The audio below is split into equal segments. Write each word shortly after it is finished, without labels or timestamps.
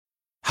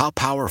How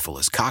powerful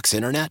is Cox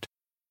Internet?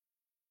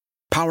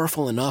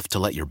 Powerful enough to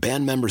let your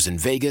band members in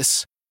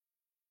Vegas,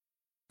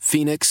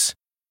 Phoenix,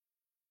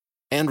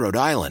 and Rhode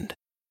Island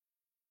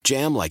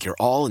jam like you're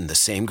all in the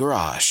same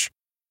garage.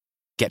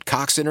 Get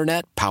Cox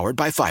Internet powered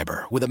by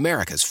fiber with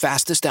America's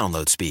fastest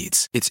download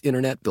speeds. It's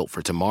internet built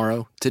for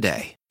tomorrow,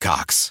 today.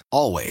 Cox,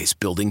 always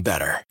building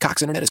better.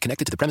 Cox Internet is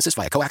connected to the premises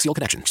via coaxial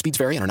connection. Speeds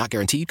vary and are not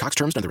guaranteed. Cox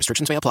terms and other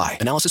restrictions may apply.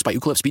 Analysis by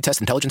Ookla Speed Test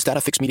Intelligence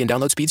Data. Fixed median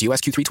download speeds. US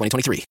Q3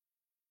 2023.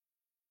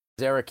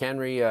 Eric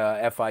Henry,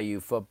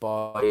 FIU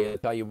football. I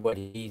tell you what,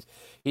 he's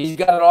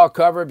got it all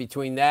covered.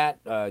 Between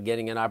that,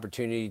 getting an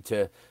opportunity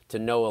to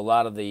know a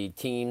lot of the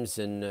teams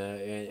in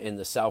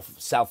the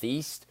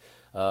southeast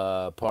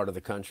part of the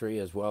country,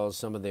 as well as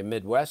some of the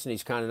Midwest, and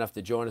he's kind enough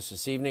to join us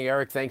this evening.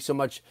 Eric, thanks so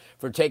much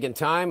for taking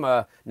time.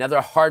 Another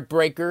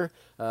heartbreaker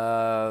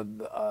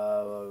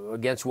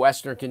against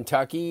Western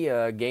Kentucky,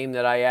 a game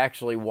that I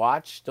actually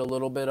watched a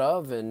little bit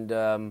of,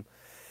 and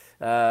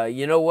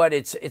you know what?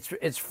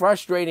 It's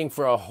frustrating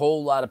for a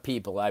whole lot of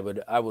people. I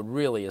would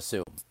really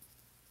assume.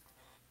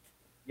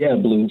 Yeah,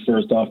 Blue.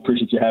 First off,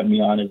 appreciate you having me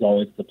on. As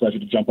always, it's a pleasure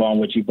to jump on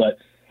with you. But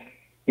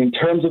in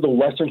terms of the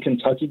Western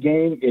Kentucky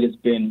game, it has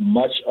been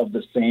much of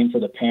the same for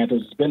the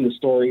Panthers. It's been the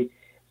story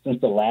since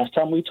the last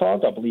time we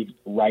talked, I believe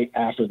right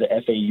after the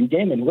FAU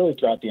game, and really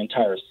throughout the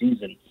entire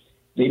season.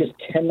 They just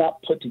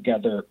cannot put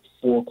together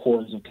 4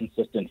 quarters of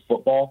consistent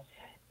football.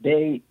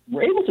 They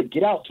were able to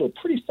get out to a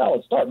pretty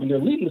solid start. I mean, they're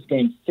leading this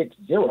game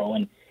 6-0.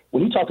 And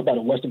when you talk about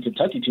a Western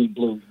Kentucky team,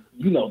 Blue,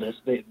 you know this.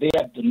 They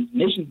have the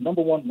nation's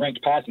number 1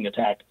 ranked passing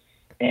attack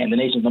and the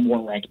nation's number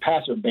 1 ranked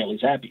passer,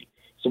 Bailey's Happy.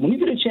 So when you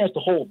get a chance to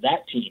hold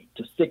that team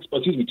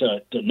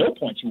to no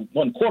points, you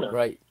 1 quarter,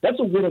 right, that's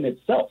a win in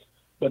itself.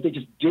 But they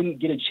just didn't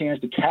get a chance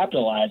to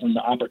capitalize on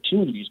the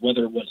opportunities,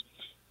 whether it was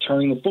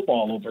turning the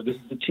football over. This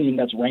is a team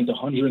that's ranked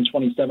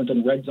 127th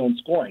in red zone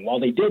scoring. While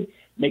they did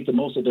make the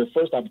most of their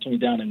first opportunity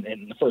down in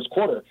the first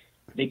quarter,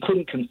 they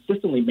couldn't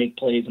consistently make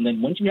plays. And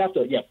then once you have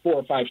to 4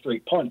 or 5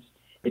 straight punts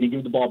and you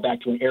give the ball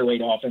back to an air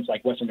raid offense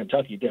like Western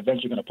Kentucky, they're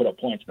eventually going to put up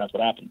points, and that's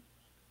what happened.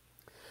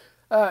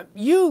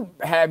 You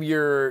have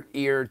your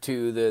ear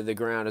to the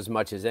ground as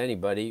much as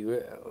anybody.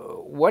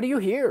 What do you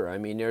hear? I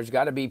mean, there's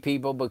got to be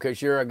people,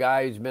 because you're a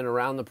guy who's been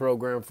around the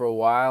program for a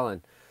while,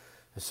 and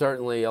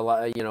certainly a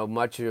lot,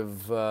 much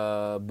of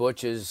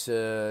Butch's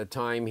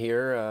time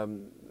here.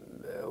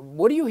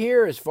 What do you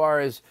hear as far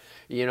as,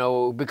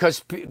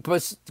 because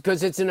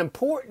it's an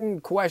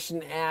important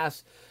question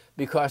asked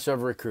because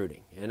of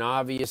recruiting. And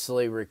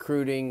obviously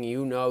recruiting,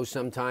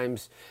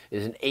 sometimes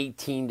is an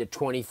 18 to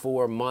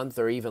 24 month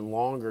or even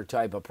longer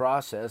type of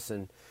process.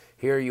 And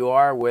here you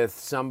are with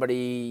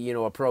somebody,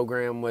 a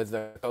program with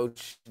a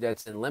coach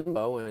that's in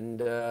limbo.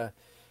 And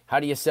how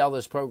do you sell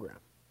this program?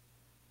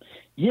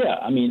 Yeah,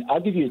 I mean, I'll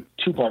give you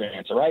a 2-part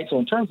answer, right? So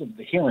in terms of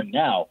the here and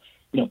now,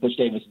 Butch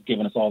Davis has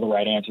given us all the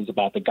right answers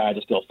about the guys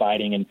are still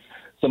fighting, and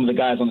some of the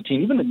guys on the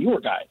team, even the newer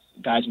guys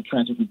who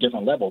transferred from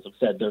different levels, have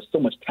said there's so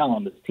much talent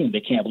on this team,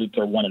 they can't believe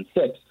they're 1-6.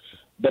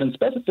 But in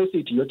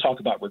specificity to your talk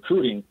about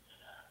recruiting,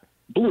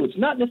 Blue, it's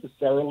not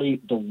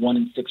necessarily the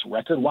 1-6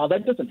 record. While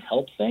that doesn't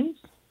help things,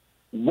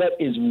 what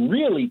is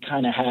really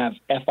kind of have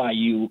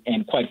FIU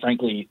and, quite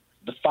frankly,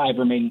 the 5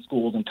 remaining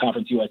schools in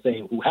Conference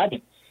USA who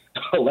haven't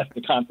left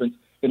the conference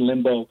in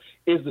limbo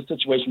is the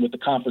situation with the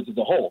conference as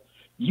a whole.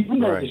 You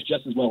know this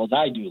just as well as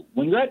I do.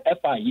 When you're at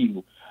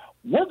FIU,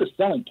 what are the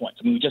selling points?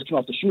 I mean, we just came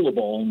off the Shula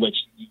Bowl, in which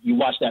you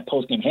watch that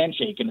post-game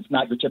handshake, and it's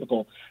not your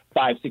typical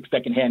 5-6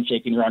 second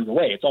handshake and you're on your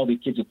way. It's all these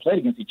kids who played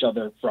against each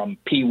other from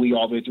Pee-wee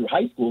all the way through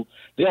high school.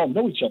 They all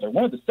know each other.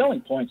 One of the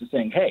selling points is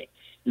saying, hey,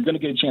 you're going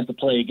to get a chance to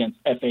play against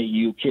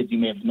FAU, kids you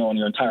may have known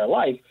your entire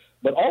life,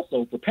 but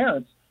also for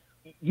parents,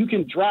 you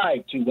can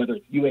drive to whether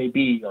it's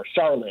UAB or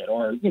Charlotte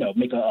or,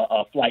 make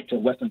a flight to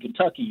Western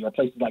Kentucky or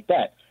places like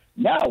that.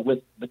 Now, with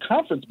the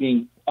conference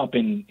being up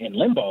in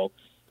limbo,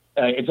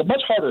 it's a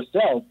much harder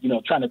sell,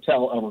 trying to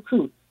tell a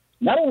recruit,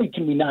 not only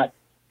can we not,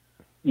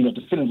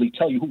 definitively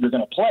tell you who you're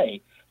going to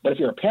play, but if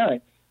you're a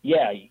parent,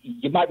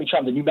 you might be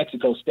trying to New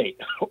Mexico State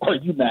or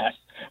UMass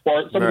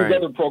or some of these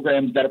other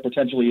programs that are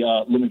potentially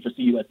looming for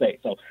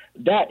CUSA. So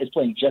that is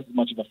playing just as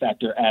much of a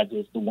factor as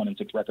is the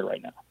 1-6 record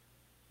right now.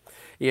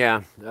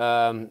 Yeah,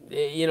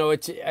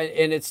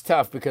 it's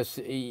tough because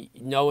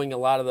knowing a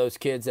lot of those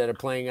kids that are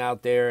playing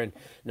out there and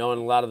knowing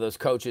a lot of those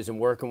coaches and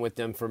working with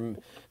them for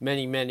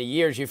many, many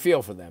years, you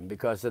feel for them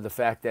because of the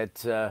fact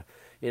that,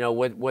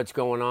 what's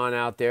going on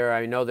out there.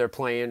 I know they're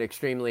playing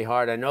extremely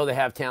hard. I know they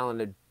have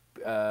talented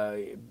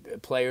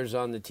players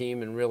on the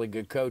team and really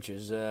good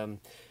coaches.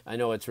 I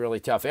know it's really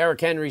tough.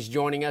 Eric Henry's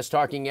joining us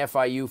talking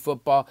FIU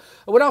football.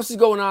 What else is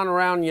going on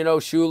around,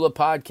 Shula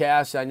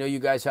podcast? I know you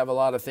guys have a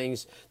lot of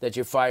things that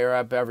you fire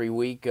up every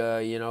week,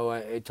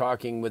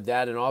 talking with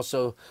that, and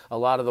also a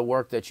lot of the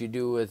work that you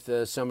do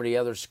with some of the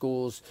other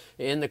schools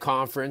in the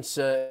conference.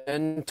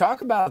 And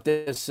talk about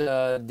this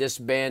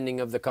disbanding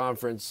of the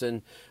conference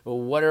and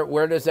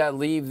where does that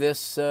leave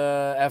this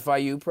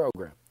FIU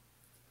program?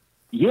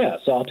 Yeah,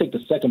 so I'll take the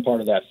second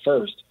part of that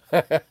first.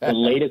 the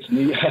latest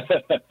news,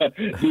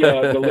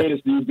 the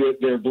latest news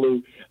there,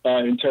 Blue,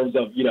 in terms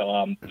of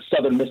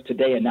Southern Miss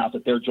today announced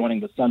that they're joining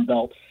the Sun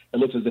Belt. It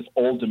looks as if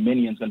Old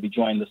Dominion's going to be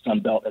joining the Sun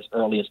Belt as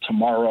early as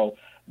tomorrow.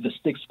 The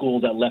 6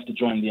 schools that left to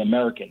join the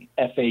American: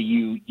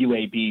 FAU,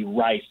 UAB,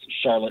 Rice,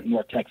 Charlotte,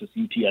 North Texas,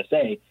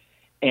 UTSA.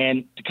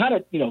 And to kind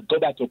of go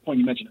back to a point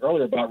you mentioned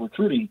earlier about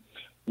recruiting,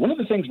 one of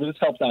the things where this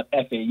helps out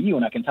FAU,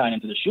 and I can tie it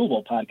into the Shule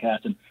Bowl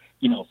podcast, and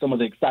some of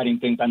the exciting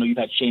things. I know you've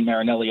had Shane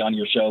Marinelli on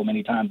your show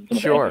many times, and some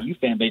Sure. of the FAU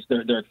fan base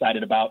they're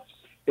excited about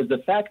is the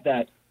fact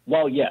that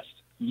while yes,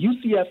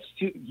 UCF,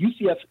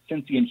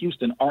 Cincy, and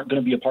Houston aren't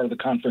going to be a part of the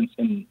conference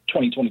in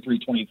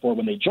 2023-24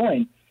 when they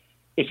join.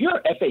 If you're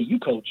an FAU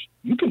coach,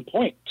 you can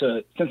point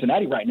to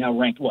Cincinnati right now,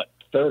 ranked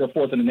third or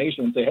fourth in the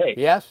nation, and say, "Hey,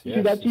 you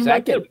see that team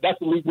right there? That's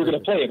the league we're going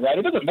to play in, right?"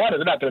 It doesn't matter;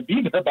 they're not going to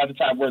be there by the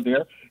time we're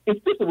there.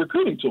 It's just a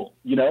recruiting tool,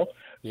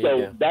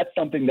 So that's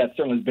something that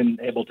certainly has been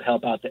able to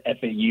help out the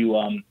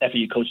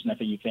FAU coaches and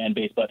FAU fan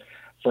base. But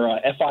for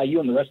FIU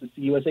and the rest of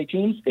the CUSA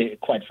teams,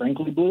 quite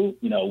frankly, Blue,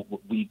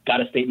 we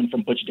got a statement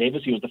from Butch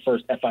Davis. He was the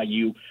first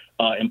FIU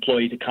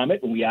employee to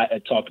comment when we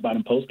talked about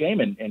him post game,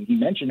 and he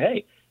mentioned,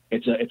 "Hey,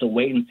 it's a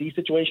wait and see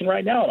situation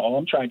right now, and all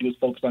I'm trying to do is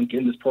focus on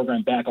getting this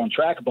program back on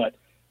track." But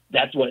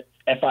that's what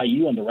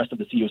FIU and the rest of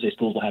the CUSA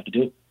schools will have to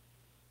do.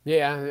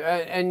 Yeah,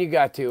 and you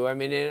got to. I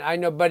mean, I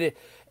know, but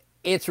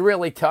it's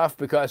really tough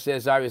because,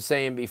 as I was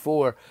saying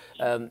before,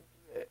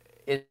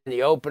 in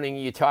the opening,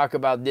 you talk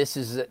about this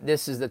is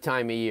the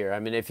time of year. I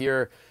mean, if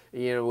you're,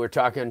 we're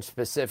talking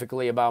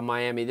specifically about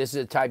Miami. This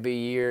is a time of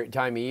year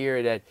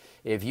that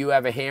if you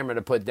have a hammer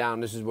to put down,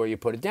 this is where you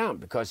put it down,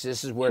 because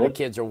this is where the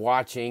kids are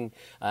watching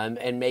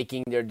and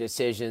making their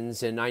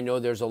decisions. And I know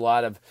there's a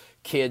lot of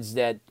kids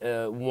that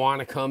want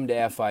to come to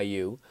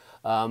FIU.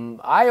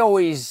 I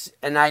always,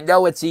 and I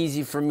know it's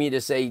easy for me to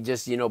say,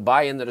 just,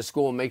 buy into the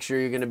school and make sure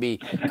you're going to be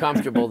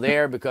comfortable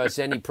there, because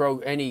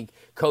any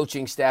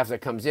coaching staff that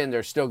comes in,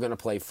 they're still going to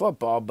play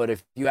football. But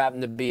if you happen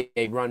to be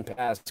a run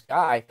pass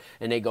guy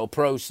and they go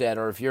pro set,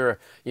 or if you're,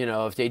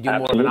 if they do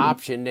more of an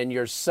option, then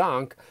you're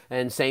sunk.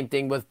 And same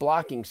thing with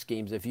blocking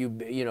schemes. If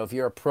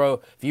you're a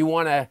pro, if you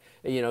want to,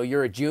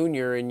 you're a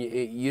junior and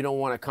you don't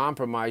want to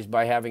compromise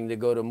by having to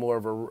go to more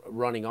of a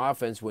running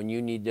offense when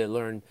you need to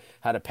learn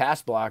how to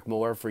pass block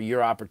more for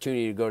your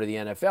opportunity to go to the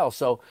NFL.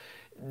 So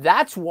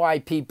that's why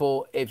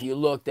people, if you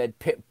looked at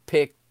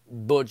pick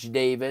Butch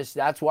Davis,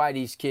 that's why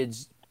these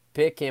kids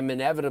pick him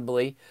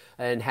inevitably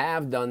and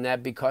have done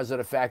that, because of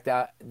the fact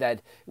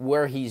that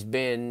where he's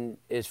been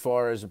as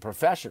far as a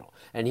professional,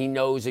 and he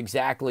knows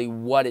exactly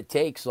what it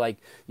takes. Like,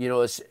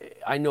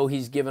 I know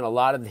he's given a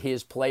lot of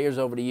his players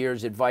over the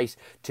years advice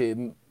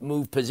to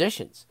move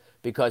positions,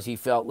 because he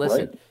felt,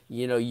 listen,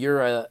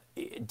 you're a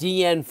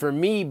DN for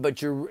me,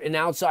 but you're an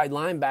outside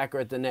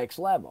linebacker at the next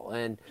level.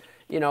 And,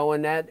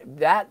 and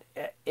that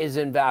is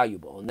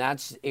invaluable. And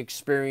that's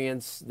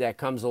experience that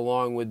comes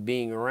along with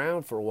being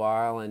around for a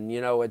while. And,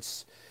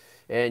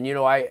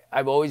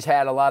 I've always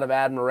had a lot of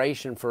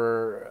admiration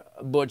for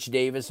Butch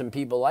Davis and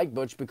people like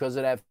Butch because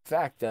of that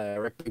fact,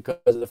 Rick, because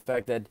of the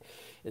fact that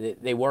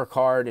they work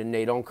hard and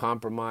they don't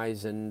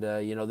compromise. And,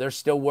 they're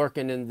still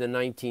working in the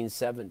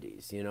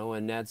 1970s,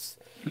 and that's,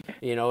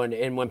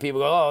 and when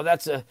people go, oh,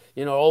 that's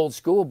old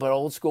school, but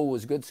old school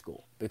was good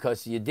school,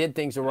 because you did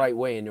things the right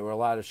way and there were a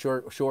lot of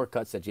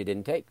shortcuts that you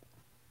didn't take.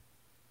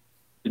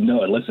 No,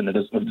 listen,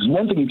 there's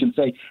one thing you can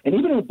say, and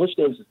even with Butch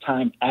Davis'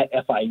 time at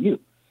FIU,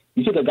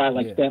 you take a guy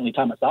like Stanley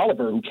Thomas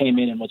Oliver, who came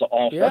in and was an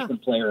all-freshman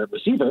player at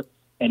receiver,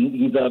 and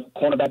he's a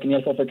cornerback in the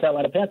NFL for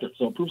Carolina Panthers.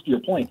 So it proves to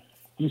your point,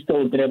 he still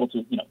has been able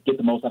to, get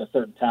the most out of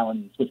certain talent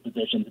and switch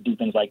positions and do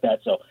things like that.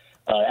 So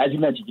as you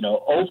mentioned,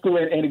 old school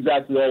ain't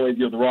exactly always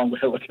the wrong way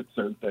to look at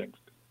certain things.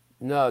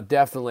 No,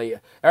 definitely.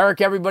 Eric,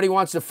 everybody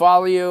wants to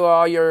follow you,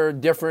 all your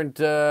different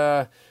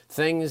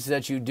things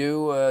that you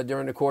do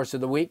during the course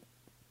of the week.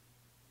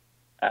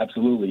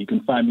 Absolutely. You can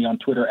find me on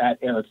Twitter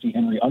at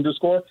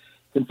EricCHenry_.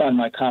 You can find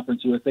my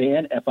Conference USA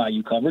and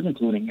FIU coverage,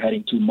 including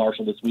heading to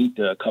Marshall this week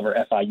to cover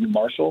FIU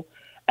Marshall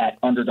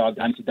at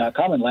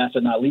UnderdogDynasty.com. And last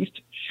but not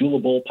least,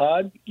 Shula Bowl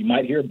Pod. You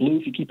might hear Blue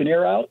if you keep an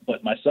ear out,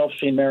 but myself,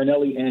 Shane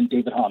Marinelli, and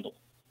David Hondel.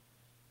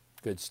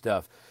 Good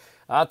stuff.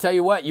 I'll tell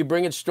you what, you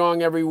bring it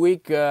strong every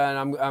week,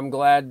 and I'm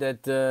glad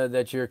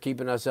that you're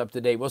keeping us up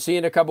to date. We'll see you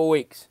in a couple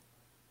weeks.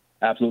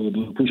 Absolutely,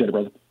 Blue. Appreciate it,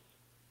 brother.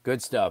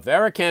 Good stuff.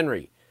 Eric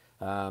Henry.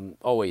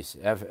 Always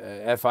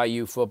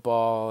FIU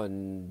football,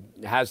 and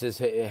has his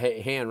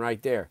hand right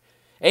there.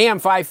 AM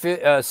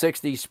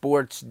 560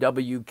 Sports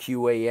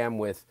WQAM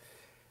with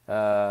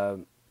a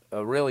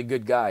really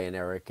good guy in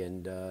Eric,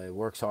 and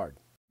works hard.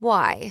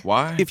 Why?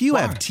 Why? If you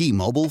have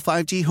T-Mobile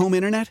 5G home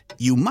internet,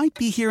 you might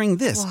be hearing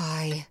this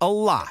Why? a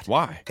lot.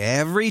 Why?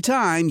 Every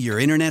time your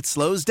internet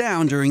slows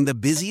down during the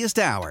busiest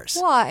hours.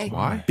 Why?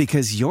 Why?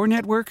 Because your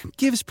network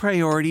gives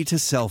priority to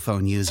cell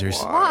phone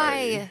users.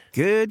 Why?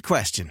 Good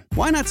question.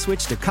 Why not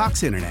switch to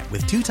Cox Internet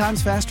with 2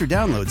 times faster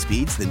download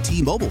speeds than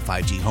T-Mobile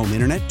 5G home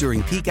internet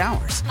during peak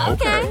hours?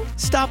 Okay.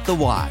 Stop the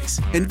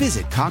whys and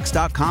visit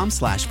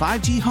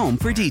Cox.com/5G home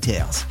for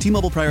details.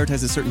 T-Mobile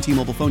prioritizes certain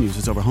T-Mobile phone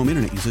users over home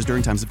internet users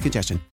during times of congestion.